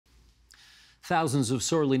Thousands of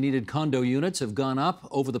sorely needed condo units have gone up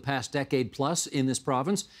over the past decade plus in this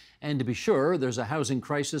province. And to be sure, there's a housing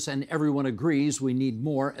crisis and everyone agrees we need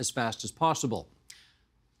more as fast as possible.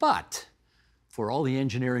 But for all the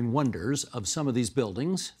engineering wonders of some of these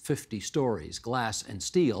buildings, 50 stories, glass and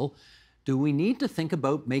steel, do we need to think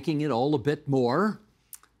about making it all a bit more,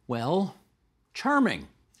 well, charming?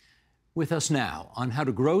 With us now on how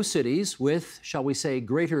to grow cities with, shall we say,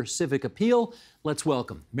 greater civic appeal, let's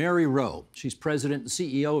welcome Mary Rowe. She's president and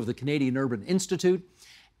CEO of the Canadian Urban Institute,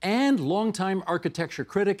 and longtime architecture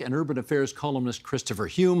critic and urban affairs columnist Christopher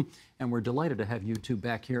Hume. And we're delighted to have you two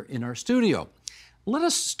back here in our studio. Let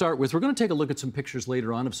us start with, we're going to take a look at some pictures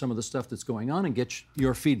later on of some of the stuff that's going on and get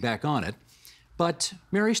your feedback on it. But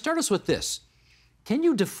Mary, start us with this. Can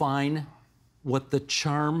you define what the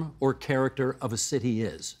charm or character of a city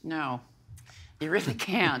is? No, you really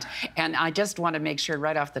can't. And I just want to make sure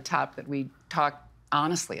right off the top that we talk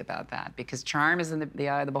honestly about that, because charm is in the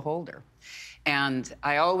eye of the beholder. And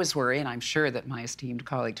I always worry, and I'm sure that my esteemed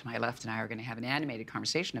colleague to my left and I are going to have an animated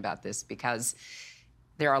conversation about this, because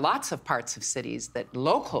there are lots of parts of cities that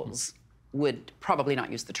locals would probably not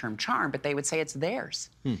use the term charm, but they would say it's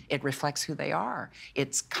theirs. It reflects who they are.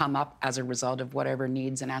 It's come up as a result of whatever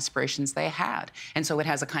needs and aspirations they had. And so it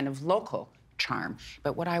has a kind of local charm.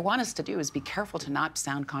 But what I want us to do is be careful to not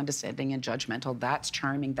sound condescending and judgmental. That's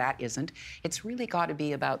charming, that isn't. It's really got to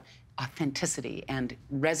be about authenticity and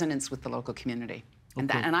resonance with the local community.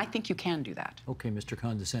 Okay. And I think you can do that. Okay, Mr.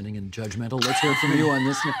 Condescending and judgmental, let's hear from you on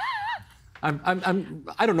this.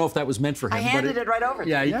 I don't know if that was meant for him. I handed it right over to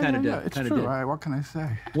you. Yeah, you kind of did. It's true. What can I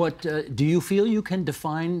say? What do you feel you can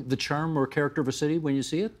define the charm or character of a city when you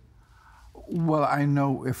see it? Well, I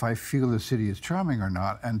know if I feel the city is charming or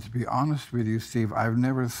not. And to be honest with you, Steve, I've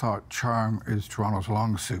never thought charm is Toronto's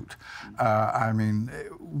long suit. I mean,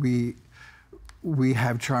 we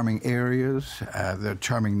have charming areas, they're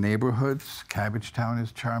charming neighborhoods. Cabbagetown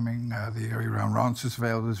is charming. The area around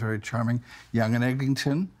Roncesvalles is very charming. Yonge and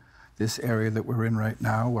Eglinton, this area that we're in right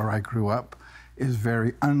now, where I grew up, is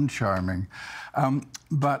very uncharming.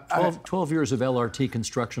 But 12 years of LRT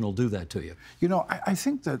construction will do that to you. You know, I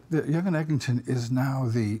think that Yonge and Eglinton is now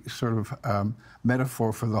the sort of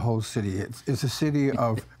metaphor for the whole city. It's a city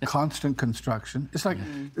of constant construction. It's like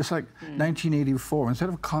 1984. Instead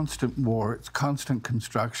of constant war, it's constant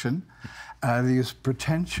construction. These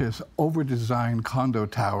pretentious, over-designed condo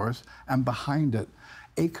towers, and behind it,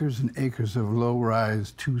 acres and acres of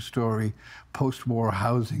low-rise, two-story, post-war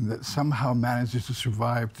housing that somehow manages to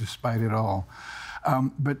survive despite it all.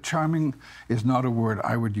 But charming is not a word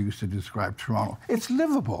I would use to describe Toronto. It's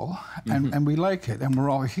livable, and we like it, and we're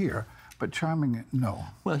all here. But charming, no.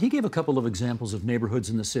 Well, he gave a couple of examples of neighborhoods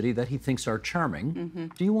in the city that he thinks are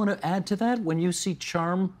charming. Do you want to add to that? When you see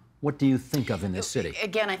charm, what do you think of in this city?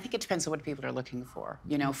 Again, I think it depends on what people are looking for.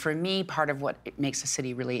 You know, for me, part of what makes a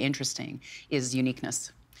city really interesting is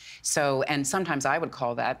uniqueness. So, and sometimes I would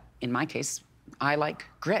call that, in my case, I like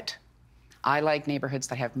grit. I like neighborhoods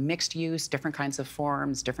that have mixed use, different kinds of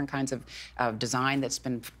forms, different kinds of design that's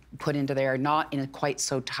been put into there, not in a quite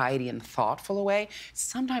so tidy and thoughtful a way.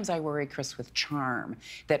 Sometimes I worry, Chris, with charm,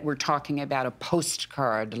 that we're talking about a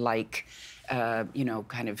postcard-like, you know,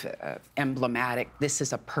 kind of emblematic, this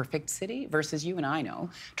is a perfect city, versus you and I know,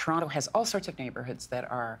 Toronto has all sorts of neighborhoods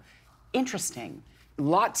that are interesting,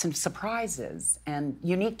 lots of surprises, and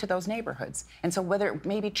unique to those neighborhoods. And so whether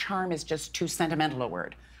maybe charm is just too sentimental a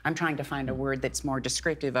word, I'm trying to find a word that's more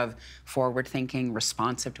descriptive of forward-thinking,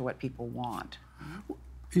 responsive to what people want.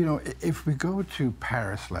 You know, if we go to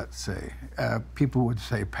Paris, let's say, people would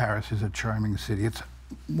say Paris is a charming city. It's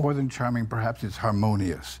more than charming, perhaps it's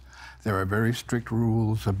harmonious. There are very strict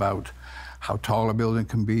rules about how tall a building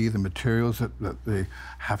can be, the materials that they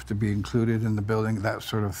have to be included in the building, that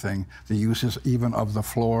sort of thing, the uses even of the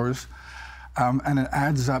floors. And it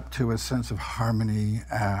adds up to a sense of harmony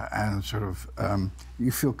and sort of,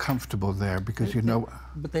 you feel comfortable there because you know...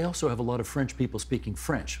 But they also have a lot of French people speaking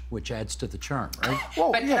French, which adds to the charm, right?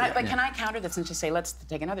 Well, but can I counter this and just say, let's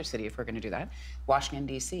take another city if we're going to do that, Washington,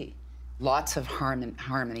 D.C. Lots of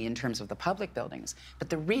harmony in terms of the public buildings. But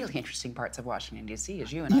the really interesting parts of Washington, D.C.,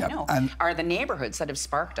 as you and I know, are the neighborhoods that have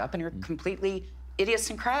sparked up and are completely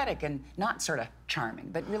idiosyncratic and not sort of charming,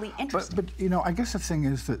 but really interesting. But you know, I guess the thing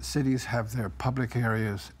is that cities have their public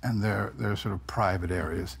areas and their sort of private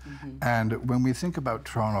areas. And when we think about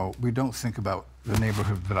Toronto, we don't think about the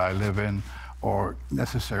neighborhood that I live in or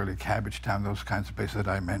necessarily Cabbagetown, those kinds of places that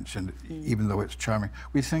I mentioned, even though it's charming.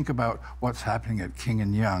 We think about what's happening at King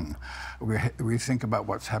and Yonge. We think about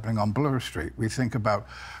what's happening on Bloor Street. We think about,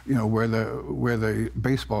 you know, where the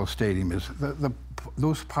baseball stadium is. The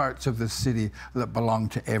those parts of the city that belong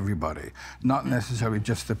to everybody, not necessarily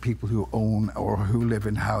just the people who own or who live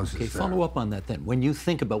in houses. Okay, there. follow up on that then. When you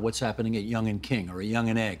think about what's happening at Yonge and King or at Yonge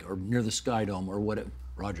and Egg or near the Sky Dome or whatever,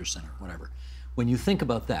 Rogers Center, whatever, when you think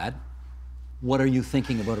about that, what are you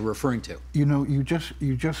thinking about or referring to? You know, you just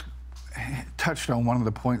touched on one of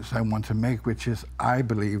the points I want to make, which is I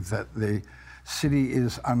believe that the city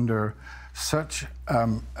is under such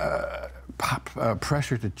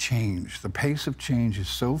pressure to change. The pace of change is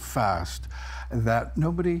so fast that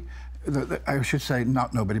nobody, I should say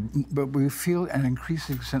not nobody, but we feel an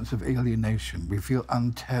increasing sense of alienation. We feel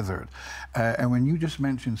untethered. And when you just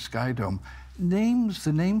mentioned Sky Dome,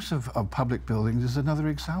 the names of public buildings is another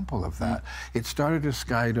example of that. It started as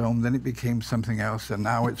Sky Dome, then it became something else, and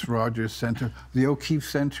now it's Rogers Center. The O'Keefe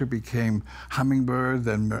Center became Hummingbird,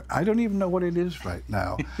 and I don't even know what it is right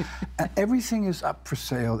now. Everything is up for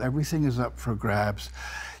sale. Everything is up for grabs.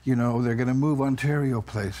 You know, they're going to move Ontario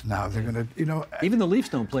Place now. They're going to, you know... Even the Leafs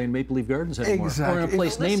don't play in Maple Leaf Gardens anymore. Exactly. Or in a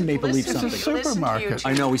place named Maple Leaf It's something. a supermarket.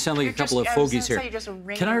 I know, we sound like a couple of fogies here.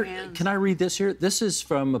 Can I read this here? This is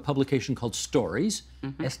from a publication called Storeys,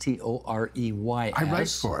 S-T-O-R-E-Y-S. I write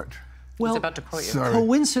for it. Well, about to quote you. Sorry.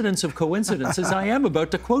 Coincidence of coincidences, I am about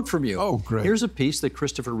to quote from you. Oh, great. Here's a piece that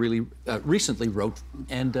Christopher really recently wrote.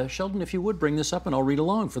 And Sheldon, if you would, bring this up and I'll read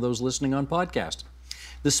along for those listening on podcast.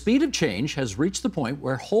 The speed of change has reached the point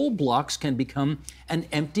where whole blocks can become an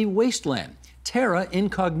empty wasteland, terra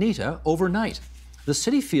incognita overnight. The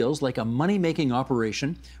city feels like a money-making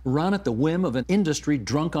operation run at the whim of an industry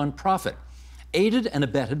drunk on profit. Aided and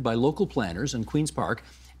abetted by local planners in Queen's Park,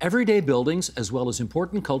 everyday buildings, as well as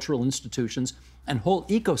important cultural institutions and whole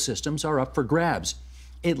ecosystems are up for grabs.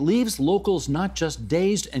 It leaves locals not just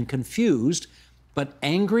dazed and confused, but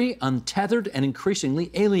angry, untethered, and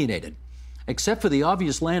increasingly alienated. Except for the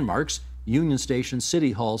obvious landmarks, Union Station,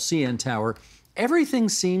 City Hall, CN Tower, everything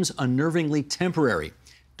seems unnervingly temporary.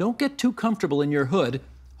 Don't get too comfortable in your hood.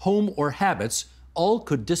 Home or habits all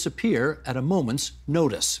could disappear at a moment's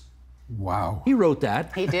notice. Wow. He wrote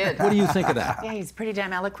that. He did. What do you think of that? Yeah, he's pretty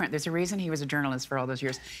damn eloquent. There's a reason he was a journalist for all those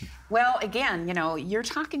years. Well, again, you know, you're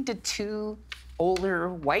talking to two older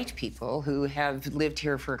white people who have lived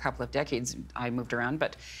here for a couple of decades. I moved around,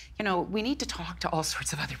 but, you know, we need to talk to all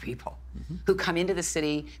sorts of other people who come into the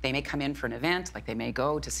city. They may come in for an event, like they may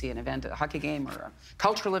go to see an event at a hockey game or a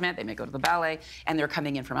cultural event. They may go to the ballet, and they're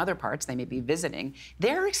coming in from other parts. They may be visiting.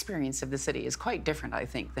 Their experience of the city is quite different, I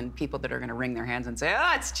think, than people that are going to wring their hands and say,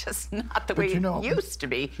 oh, it's just not the way it used to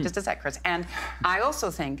be. Just a sec, Chris. And I also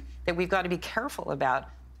think that we've got to be careful about,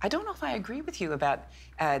 I don't know if I agree with you about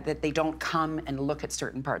that they don't come and look at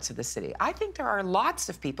certain parts of the city. I think there are lots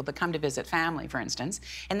of people that come to visit family, for instance,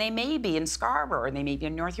 and they may be in Scarborough, or they may be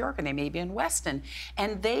in North York, or they may be in Weston,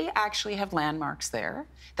 and they actually have landmarks there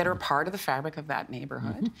that are part of the fabric of that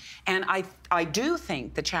neighborhood. And I do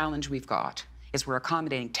think the challenge we've got is we're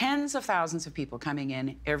accommodating tens of thousands of people coming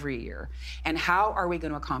in every year. And how are we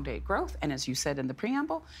going to accommodate growth? And as you said in the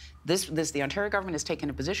preamble, the Ontario government has taken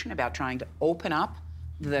a position about trying to open up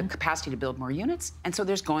the capacity to build more units, and so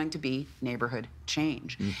there's going to be neighborhood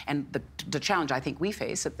change. And the challenge I think we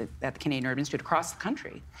face at the Canadian Urban Institute across the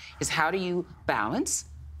country is how do you balance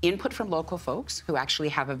input from local folks who actually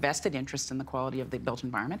have a vested interest in the quality of the built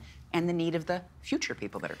environment and the need of the future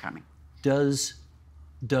people that are coming. Does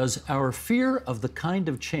our fear of the kind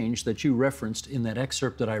of change that you referenced in that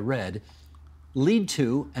excerpt that I read lead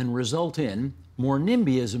to and result in more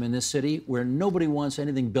NIMBYism in this city where nobody wants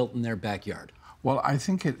anything built in their backyard? Well, I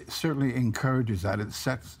think it certainly encourages that. It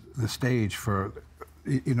sets the stage for,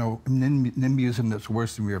 you know, NIMBYism that's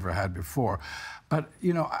worse than we ever had before. But,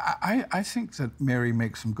 you know, I think that Mary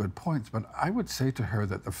makes some good points, but I would say to her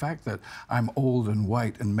that the fact that I'm old and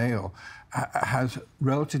white and male has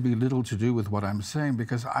relatively little to do with what I'm saying,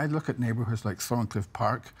 because I look at neighborhoods like Thorncliffe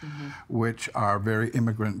Park, which are very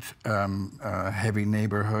immigrant-heavy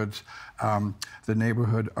neighborhoods, the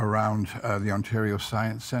neighborhood around the Ontario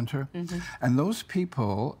Science Centre. And those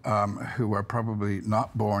people who are probably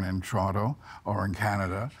not born in Toronto or in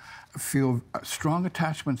Canada feel strong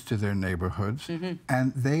attachments to their neighborhoods,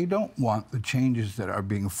 and they don't want the changes that are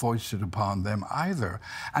being foisted upon them either.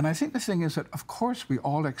 And I think the thing is that, of course, we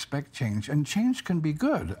all expect change, and change can be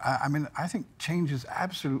good. I mean, I think change is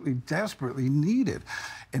absolutely desperately needed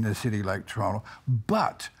in a city like Toronto,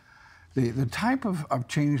 but the type of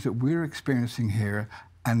change that we're experiencing here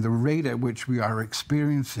and the rate at which we are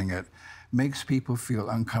experiencing it makes people feel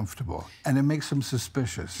uncomfortable, and it makes them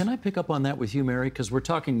suspicious. Can I pick up on that with you, Mary? Because we're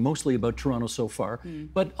talking mostly about Toronto so far,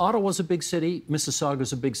 but Ottawa's a big city,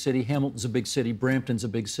 Mississauga's a big city, Hamilton's a big city, Brampton's a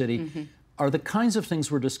big city. Are the kinds of things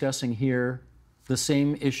we're discussing here the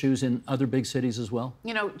same issues in other big cities as well?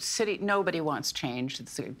 You know, nobody wants change.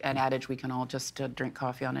 It's an adage we can all just drink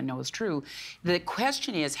coffee on and know is true. The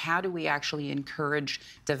question is, how do we actually encourage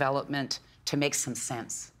development to make some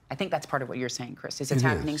sense? I think that's part of what you're saying, Chris, is it's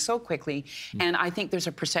happening so quickly. And I think there's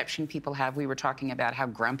a perception people have. We were talking about how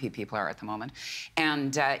grumpy people are at the moment.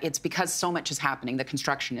 And it's because so much is happening. The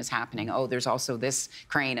construction is happening. Oh, there's also this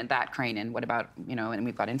crane and that crane. And what about, you know, and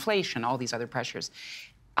we've got inflation, all these other pressures.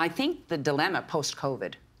 I think the dilemma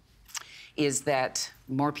post-COVID is that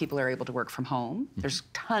more people are able to work from home. There's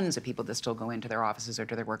tons of people that still go into their offices or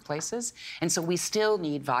to their workplaces. And so we still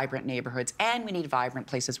need vibrant neighborhoods and we need vibrant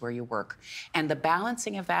places where you work. And the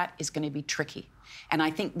balancing of that is going to be tricky. And I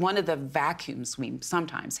think one of the vacuums we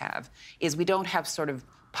sometimes have is we don't have sort of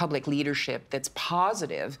public leadership that's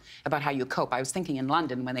positive about how you cope. I was thinking in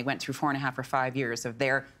London when they went through 4.5 or 5 years of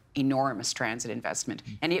their enormous transit investment.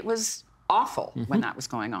 And it was awful when that was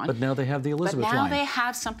going on. But now they have the Elizabeth line. But now they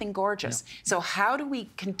have something gorgeous. Yeah. So how do we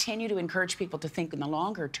continue to encourage people to think in the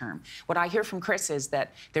longer term? What I hear from Chris is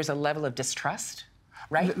that there's a level of distrust,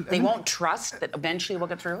 right? They won't trust that eventually we'll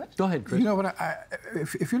get through it. Go ahead, Chris. You know what?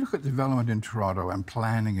 If you look at development in Toronto and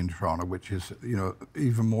planning in Toronto, which is, you know,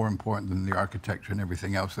 even more important than the architecture and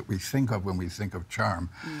everything else that we think of when we think of charm,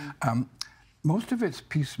 most of it's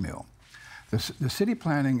piecemeal. The city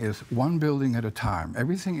planning is one building at a time.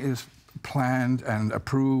 Everything is planned and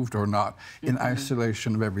approved or not in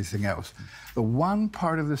isolation of everything else. The one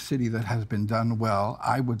part of the city that has been done well,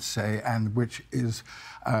 I would say, and which is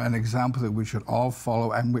an example that we should all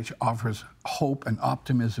follow and which offers hope and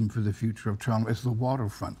optimism for the future of Toronto is the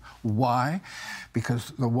waterfront. Why?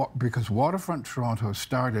 Because Waterfront Toronto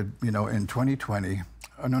started, you know, in 2020.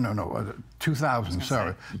 2000,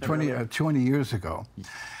 sorry, 20 years ago.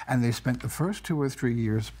 And they spent the first 2 or 3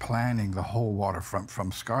 years planning the whole waterfront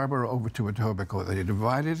from Scarborough over to Etobicoke. They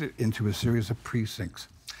divided it into a series of precincts.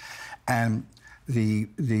 And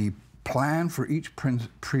the plan for each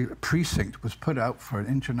precinct was put out for an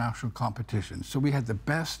international competition. So we had the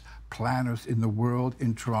best planners in the world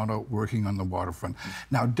in Toronto working on the waterfront.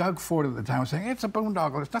 Now, Doug Ford at the time was saying, it's a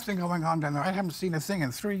boondoggle, there's nothing going on down there. I haven't seen a thing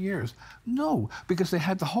in 3 years. No, because they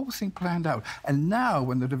had the whole thing planned out. And now,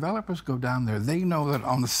 when the developers go down there, they know that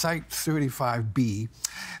on the site 35B,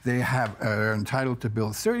 they are entitled to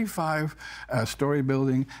build 35-story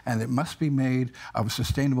building, and it must be made of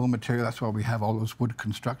sustainable material. That's why we have all those wood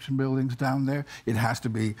construction buildings down there. It has to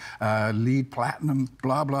be LEED platinum,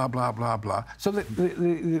 blah, blah, blah, blah, blah. So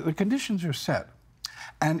the conditions are set.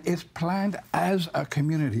 And it's planned as a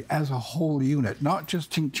community, as a whole unit, not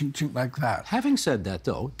just chink, chink, chink like that. Having said that,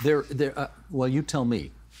 though, well, you tell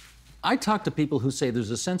me. I talk to people who say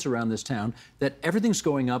there's a sense around this town that everything's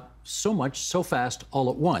going up so much, so fast,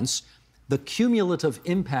 all at once. The cumulative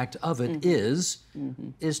impact of it is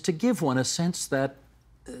to give one a sense that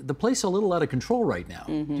the place is a little out of control right now.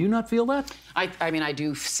 Do you not feel that? I mean, I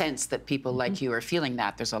do sense that people like you are feeling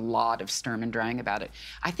that. There's a lot of sturm and drang about it.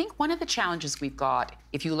 I think one of the challenges we've got,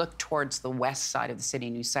 if you look towards the west side of the city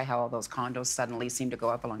and you say how all those condos suddenly seem to go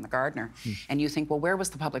up along the Gardner, and you think, well, where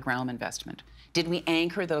was the public realm investment? Did we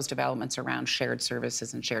anchor those developments around shared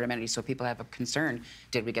services and shared amenities so people have a concern?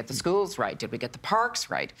 Did we get the schools right? Did we get the parks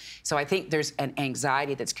right? So I think there's an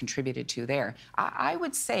anxiety that's contributed to there. I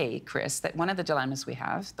would say, Chris, that one of the dilemmas we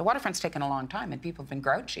have, the waterfront's taken a long time and people have been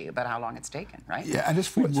grouchy about how long it's taken, right? Yeah, and it's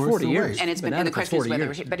 40 years. And it's been, and the question is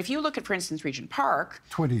whether, but if you look at, for instance, Regent Park.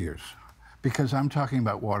 20 years. Because I'm talking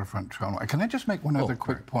about Waterfront Toronto. Can I just make one other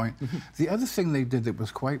quick point? The other thing they did that was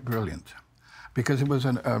quite brilliant, because it was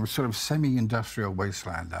a sort of semi-industrial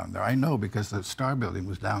wasteland down there. I know because the Star Building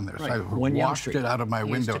was down there, so I washed it out of my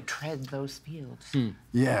window. Used to tread those fields.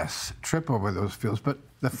 Yes, trip over those fields. But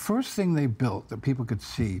the first thing they built that people could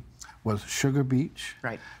see was Sugar Beach,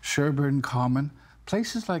 Sherburne Common,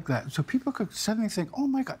 places like that. So people could suddenly think, oh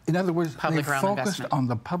my God. In other words, they focused on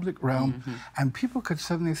the public realm, and people could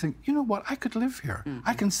suddenly think, you know what, I could live here.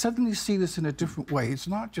 I can suddenly see this in a different way. It's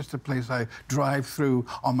not just a place I drive through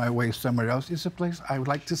on my way somewhere else. It's a place I would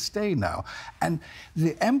like to stay now. And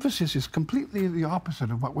the emphasis is completely the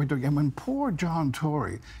opposite of what we're doing. And when poor John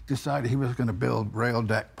Tory decided he was going to build Rail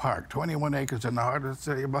Deck Park, 21 acres in the heart of the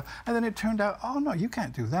city, and then it turned out, oh no, you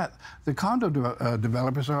can't do that. The condo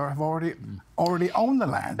developers have already own the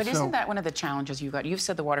land. But isn't that one of the challenges you've got? You've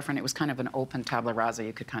said the waterfront, it was kind of an open tabula rasa.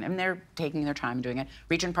 You could kind of, and they're taking their time doing it.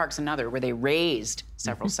 Regent Park's another, where they raised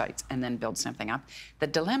several sites and then built something up. The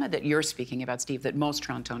dilemma that you're speaking about, Steve, that most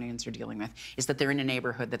Torontonians are dealing with, is that they're in a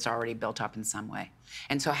neighborhood that's already built up in some way.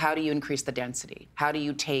 And so how do you increase the density? How do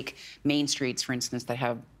you take main streets, for instance, that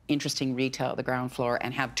have interesting retail at the ground floor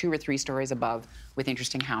and have 2 or 3 stories above with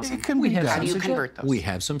interesting housing? It can be done. How do you convert those? We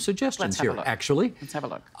have some suggestions here, actually. Let's have a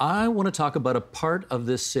look. I want to talk about a part of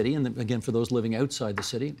this city, and again, for those living outside the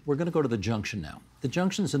city, we're going to go to the Junction now. The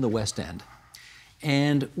Junction's in the West End.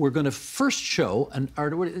 And we're going to first show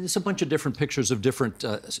it's a bunch of different pictures of different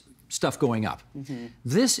stuff going up.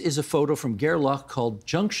 This is a photo from Gairloch called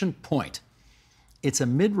Junction Point. It's a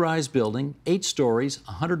mid-rise building, 8 stories,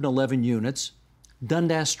 111 units,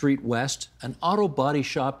 Dundas Street West. An auto body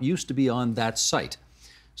shop used to be on that site.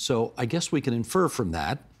 So I guess we can infer from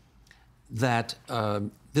that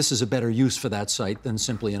this is a better use for that site than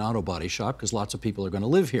simply an auto body shop, because lots of people are going to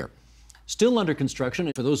live here. Still under construction.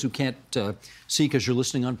 And for those who can't see because you're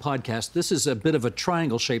listening on podcast, this is a bit of a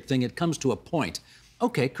triangle-shaped thing. It comes to a point.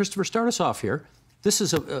 Okay, Christopher, start us off here. This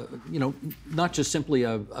is not just simply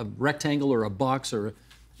a rectangle or a box or,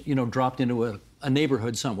 dropped into a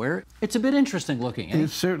neighborhood somewhere. It's a bit interesting looking. It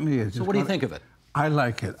certainly is. So what do you think of it? I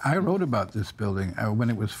like it. I wrote about this building when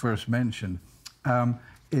it was first mentioned.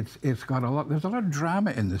 It's got there's a lot of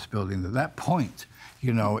drama in this building. That point,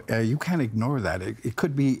 you can't ignore that. It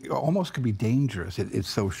could be, almost could be dangerous. It's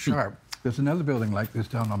so sharp. There's another building like this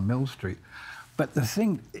down on Mill Street. But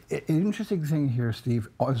an interesting thing here, Steve,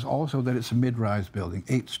 is also that it's a mid-rise building,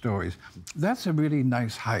 8 stories. That's a really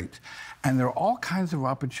nice height. And there are all kinds of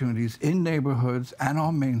opportunities in neighborhoods and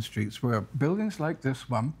on main streets where buildings like this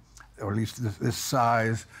one, or at least this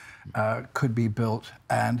size, could be built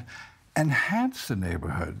and enhance the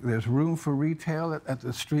neighborhood. There's room for retail at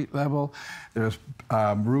the street level. There's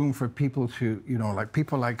room for people to, like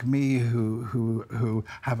people like me who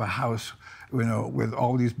have a house, with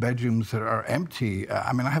all these bedrooms that are empty.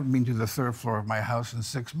 I haven't been to the 3rd floor of my house in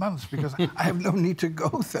 6 months because I have no need to go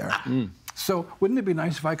there. So wouldn't it be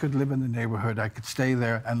nice if I could live in the neighborhood? I could stay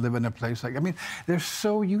there and live in a place they're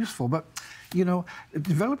so useful, but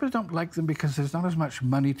developers don't like them because there's not as much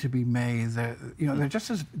money to be made. They're just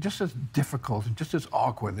as difficult and just as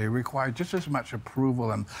awkward. They require just as much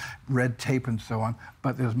approval and red tape and so on,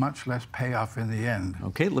 but there's much less payoff in the end.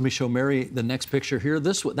 Okay, let me show Mary the next picture here.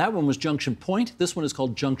 That one was Junction Point. This one is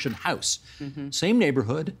called Junction House. Same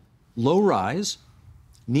neighborhood, low rise,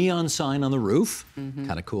 neon sign on the roof,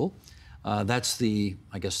 kind of cool. That's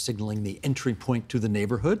I guess, signaling the entry point to the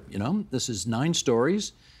neighborhood. This is 9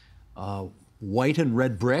 stories. White and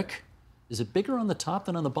red brick. Is it bigger on the top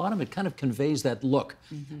than on the bottom? It kind of conveys that look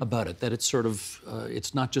about it, that it's sort of,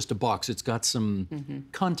 it's not just a box, it's got some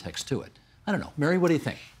context to it. I don't know. Mary, what do you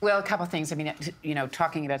think? Well, a couple of things.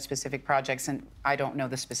 Talking about specific projects, and I don't know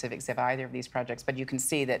the specifics of either of these projects, but you can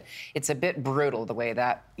see that it's a bit brutal the way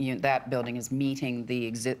that that building is meeting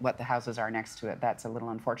what the houses are next to it. That's a little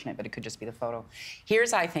unfortunate, but it could just be the photo.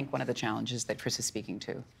 Here's, I think, one of the challenges that Chris is speaking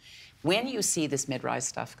to. When you see this mid-rise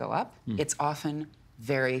stuff go up, it's often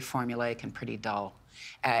very formulaic and pretty dull.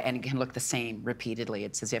 And it can look the same repeatedly.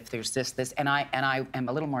 It's as if there's this, and I am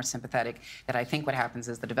a little more sympathetic that I think what happens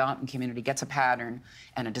is the development community gets a pattern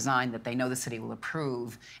and a design that they know the city will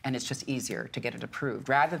approve, and it's just easier to get it approved,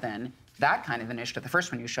 rather than that kind of initiative, the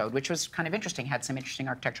first one you showed, which was kind of interesting, had some interesting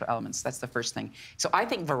architectural elements. That's the first thing. So I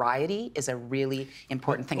think variety is a really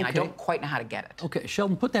important thing, and I don't quite know how to get it. Okay,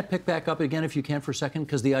 Sheldon, put that pic back up again if you can for a second,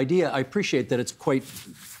 because the idea, I appreciate that it's quite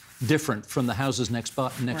different from the houses next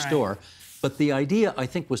door. But the idea, I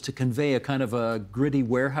think, was to convey a kind of a gritty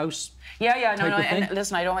warehouse. And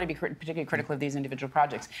listen, I don't want to be particularly critical of these individual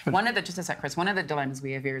projects. Just a sec, Chris, one of the dilemmas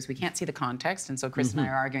we have here is we can't see the context, and so Chris and I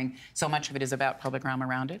are arguing so much of it is about public realm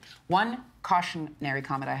around it. One cautionary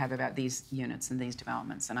comment I have about these units and these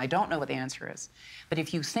developments, and I don't know what the answer is, but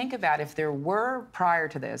if you think about if there were, prior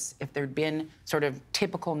to this, if there'd been sort of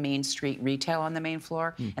typical Main Street retail on the main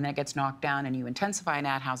floor, and that gets knocked down and you intensify and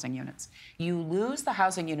add housing units, you lose the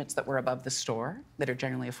housing units that were above the store, that are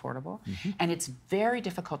generally affordable, and it's very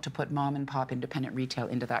difficult to put mom and pop independent retail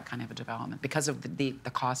into that kind of a development. Because of the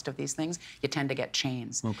cost of these things, you tend to get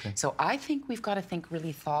chains. So I think we've got to think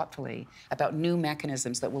really thoughtfully about new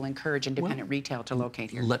mechanisms that will encourage independent retail to locate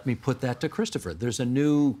here. Let me put that to Christopher. There's a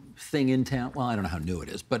new thing in town, well, I don't know how new it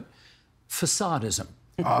is, but facadism.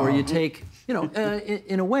 Where you take,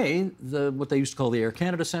 in a way, what they used to call the Air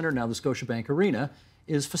Canada Centre, now the Scotiabank Arena,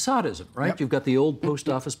 is facadism, right? You've got the old post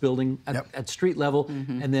office building at street level,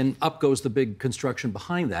 and then up goes the big construction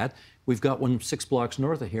behind that. We've got one 6 blocks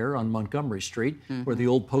north of here on Montgomery Street, where the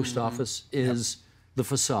old post office is the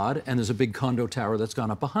facade, and there's a big condo tower that's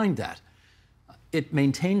gone up behind that. It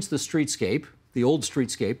maintains the streetscape, the old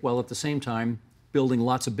streetscape, while at the same time building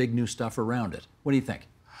lots of big new stuff around it. What do you think?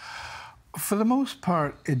 For the most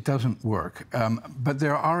part, it doesn't work. But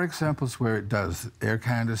there are examples where it does. Air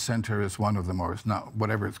Canada Centre is one of them, or it's not,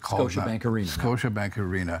 whatever it's called. Scotiabank Arena. Scotiabank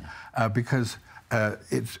Arena, because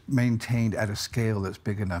it's maintained at a scale that's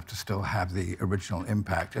big enough to still have the original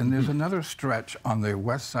impact. And there's another stretch on the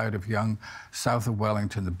west side of Yonge, south of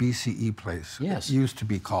Wellington, the BCE place. Yes. It used to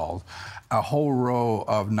be called. A whole row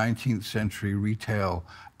of 19th century retail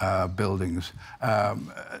buildings.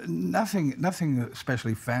 Nothing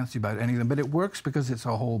especially fancy about any of them, but it works because it's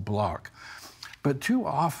a whole block. But too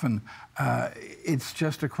often, it's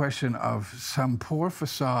just a question of some poor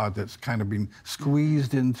facade that's kind of been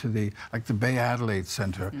squeezed into like the Bay Adelaide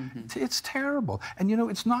Centre. It's terrible. And you know,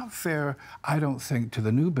 it's not fair, I don't think, to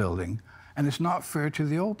the new building, and it's not fair to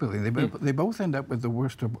the old building. They both end up with the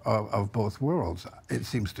worst of both worlds, it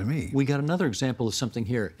seems to me. We got another example of something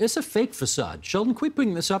here. It's a fake facade. Sheldon, can we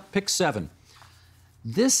bring this up? Pick 7.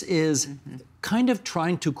 This is kind of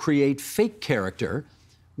trying to create fake character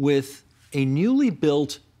with a newly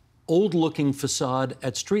built, old-looking facade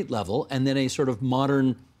at street level, and then a sort of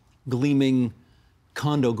modern, gleaming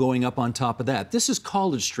condo going up on top of that. This is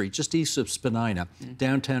College Street, just east of Spadina,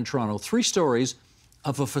 downtown Toronto. 3 stories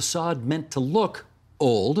of a facade meant to look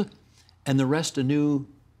old, and the rest a new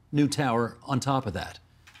tower on top of that.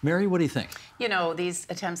 Mary, what do you think? You know, these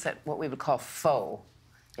attempts at what we would call faux.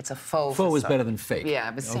 It's a faux. Faux is facade. better than fake. Yeah,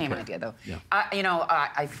 but same idea though. Yeah.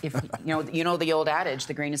 If you know the old adage,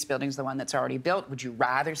 the greenest building's the one that's already built. Would you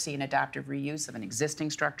rather see an adaptive reuse of an existing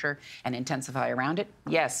structure and intensify around it?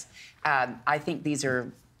 Yes. I think these are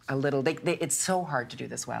a little. It's so hard to do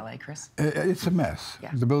this well, eh, Chris? It's a mess.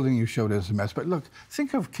 Yeah. The building you showed is a mess. But look,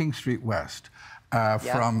 think of King Street West,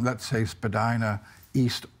 from let's say Spadina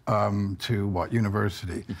east to what,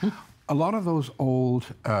 University. A lot of those old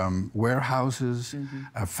warehouses,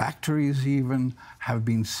 factories even, have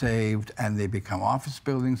been saved, and they become office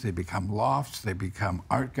buildings, they become lofts, they become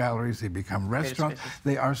art galleries, they become restaurants.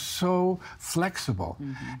 They are so flexible.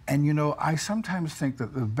 And you know, I sometimes think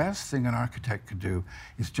that the best thing an architect could do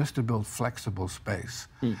is just to build flexible space,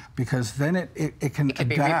 because then it can adapt.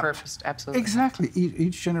 Be repurposed, absolutely. Exactly.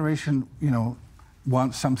 Each generation, you know,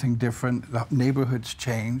 want something different. The neighborhoods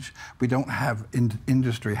change. We don't have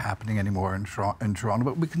industry happening anymore in Toronto,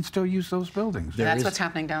 but we can still use those buildings. That's what's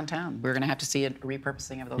happening downtown. We're going to have to see a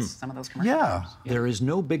repurposing of those some of those commercial buildings. There is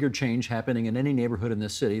no bigger change happening in any neighborhood in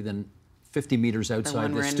this city than 50 meters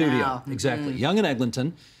outside the studio. Now. Exactly. Yonge and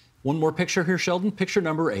Eglinton. One more picture here, Sheldon. Picture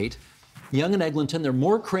number 8. Yonge and Eglinton. There are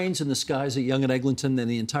more cranes in the skies at Yonge and Eglinton than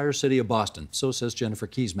the entire city of Boston. So says Jennifer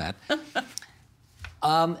Keesmaat.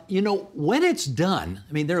 You know, when it's done,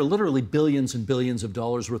 I mean, there are literally billions and billions of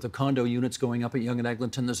dollars worth of condo units going up at Yonge and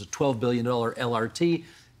Eglinton. There's a $12 billion LRT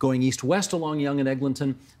going east-west along Yonge and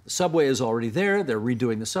Eglinton. The subway is already there. They're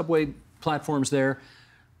redoing the subway platforms there.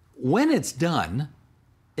 When it's done,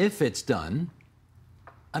 if it's done,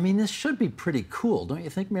 I mean, this should be pretty cool, don't you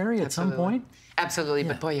think, Mary, at some point? Absolutely,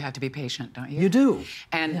 but boy, you have to be patient, don't you? You do.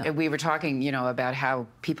 And we were talking, you know, about how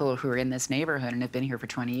people who are in this neighborhood and have been here for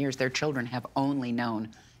 20 years, their children have only known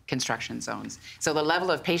construction zones. So the level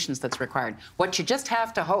of patience that's required. What you just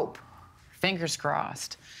have to hope, fingers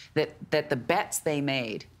crossed, that the bets they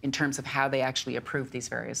made in terms of how they actually approved these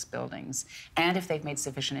various buildings, and if they've made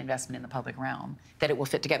sufficient investment in the public realm, that it will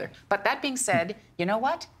fit together. But that being said, you know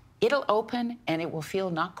what? It'll open and it will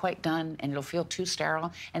feel not quite done, and it'll feel too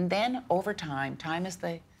sterile. And then over time is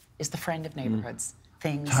the friend of neighborhoods.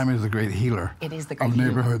 Time is the great healer. It is the great of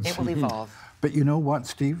neighborhoods. It will evolve. But you know what,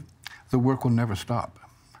 Steve? The work will never stop.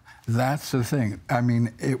 That's the thing. I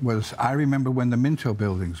mean, I remember when the Minto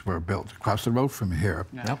buildings were built across the road from here.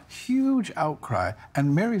 Huge outcry.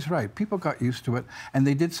 And Mary's right. People got used to it, and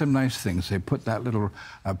they did some nice things. They put that little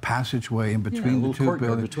passageway in between the two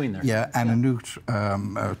buildings. Between there. Yeah, and a new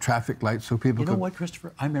traffic light so people could... You know what,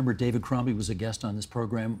 Christopher? I remember David Crombie was a guest on this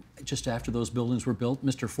program just after those buildings were built,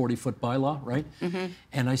 Mr. 40-foot bylaw, right?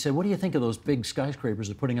 And I said, what do you think of those big skyscrapers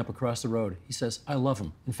they're putting up across the road? He says, I love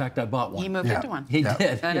them. In fact, I bought one. He moved into one. He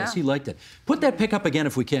did, yes. He liked it. Put that pick up again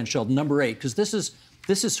if we can, Sheldon, number 8, because this is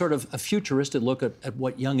sort of a futuristic look at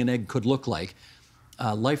what Yonge and Egg could look like.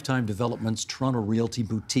 Lifetime Developments,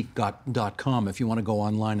 TorontoRealtyBoutique.com, if you want to go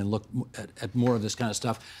online and look at more of this kind of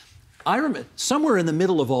stuff. I remember somewhere in the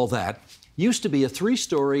middle of all that used to be a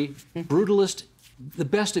 3-story, brutalist, the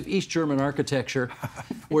best of East German architecture,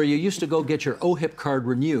 where you used to go get your OHIP card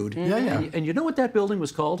renewed. And you know what that building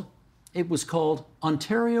was called? It was called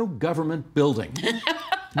Ontario Government Building.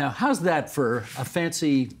 Now, how's that for a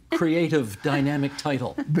fancy, creative, dynamic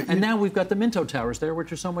title? And now we've got the Minto Towers there,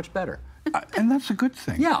 which are so much better. And that's a good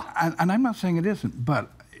thing. Yeah. And I'm not saying it isn't, but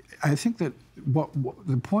I think that what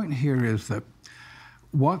the point here is that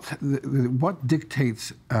what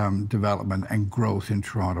dictates development and growth in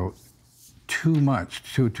Toronto too much,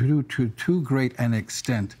 to too great an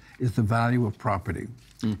extent, is the value of property.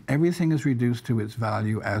 Everything is reduced to its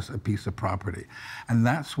value as a piece of property. And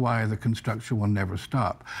that's why the construction will never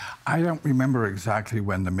stop. I don't remember exactly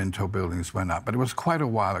when the Minto buildings went up, but it was quite a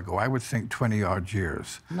while ago. I would think 20-odd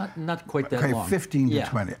years. Not quite that long. 15 to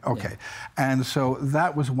 20. Okay. Yeah. And so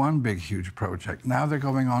that was one big, huge project. Now they're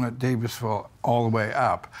going on at Davisville all the way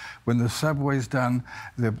up. When the subway's done,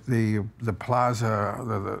 the plaza,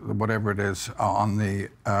 the whatever it is, on the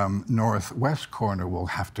northwest corner will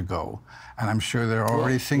have to go. And I'm sure they're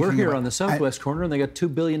already thinking. We're here on the southwest corner, and they got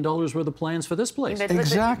 $2 billion worth of plans for this place.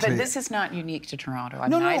 Exactly. But this is not unique to Toronto.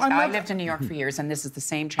 I lived in New York for years, and this is the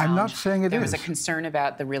same challenge. I'm not saying it is. There was a concern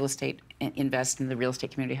about the real estate invest in the real estate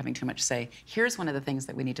community having too much say. Here's one of the things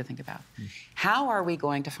that we need to think about. How are we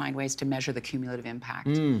going to find ways to measure the cumulative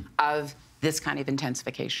impact of this kind of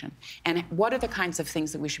intensification? And what are the kinds of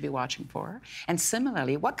things that we should be watching for? And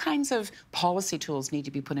similarly, what kinds of policy tools need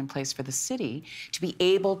to be put in place for the city to be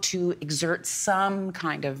able to exert some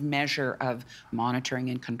kind of measure of monitoring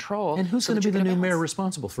and control? And who's going to be the new mayor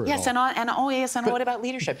responsible for it all? And what about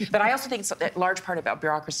leadership? But I also think it's a large part about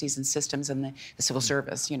bureaucracies and systems and the civil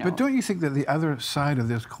service, you know. But don't you think that the other side of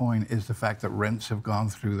this coin is the fact that rents have gone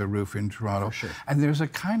through the roof in Toronto? For sure. And there's a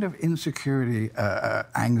kind of insecurity,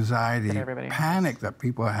 anxiety, panic that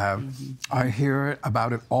people have. I hear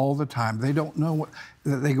about it all the time. They don't know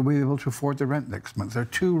that they will be able to afford the rent next month. There are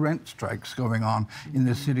 2 rent strikes going on in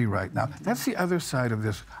the city right now. That's the other side of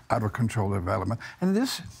this out of control development. And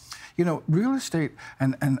this, you know, real estate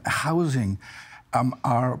and housing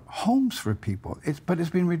are homes for people. But it's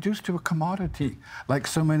been reduced to a commodity, like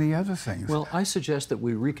so many other things. Well, I suggest that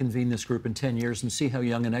we reconvene this group in 10 years and see how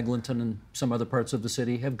Yonge and Eglinton and some other parts of the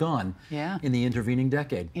city have gone in the intervening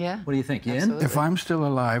decade. Yeah. What do you think? You Absolutely. in? If I'm still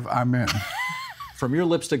alive, I'm in. From your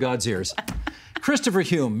lips to God's ears. Christopher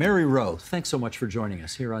Hume, Mary Rowe, thanks so much for joining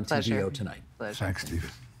us here on TVO tonight. Pleasure. Thanks,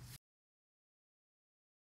 Steve.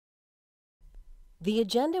 The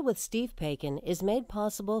Agenda with Steve Paikin is made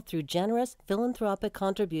possible through generous philanthropic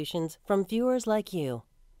contributions from viewers like you.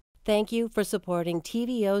 Thank you for supporting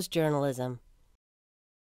TVO's journalism.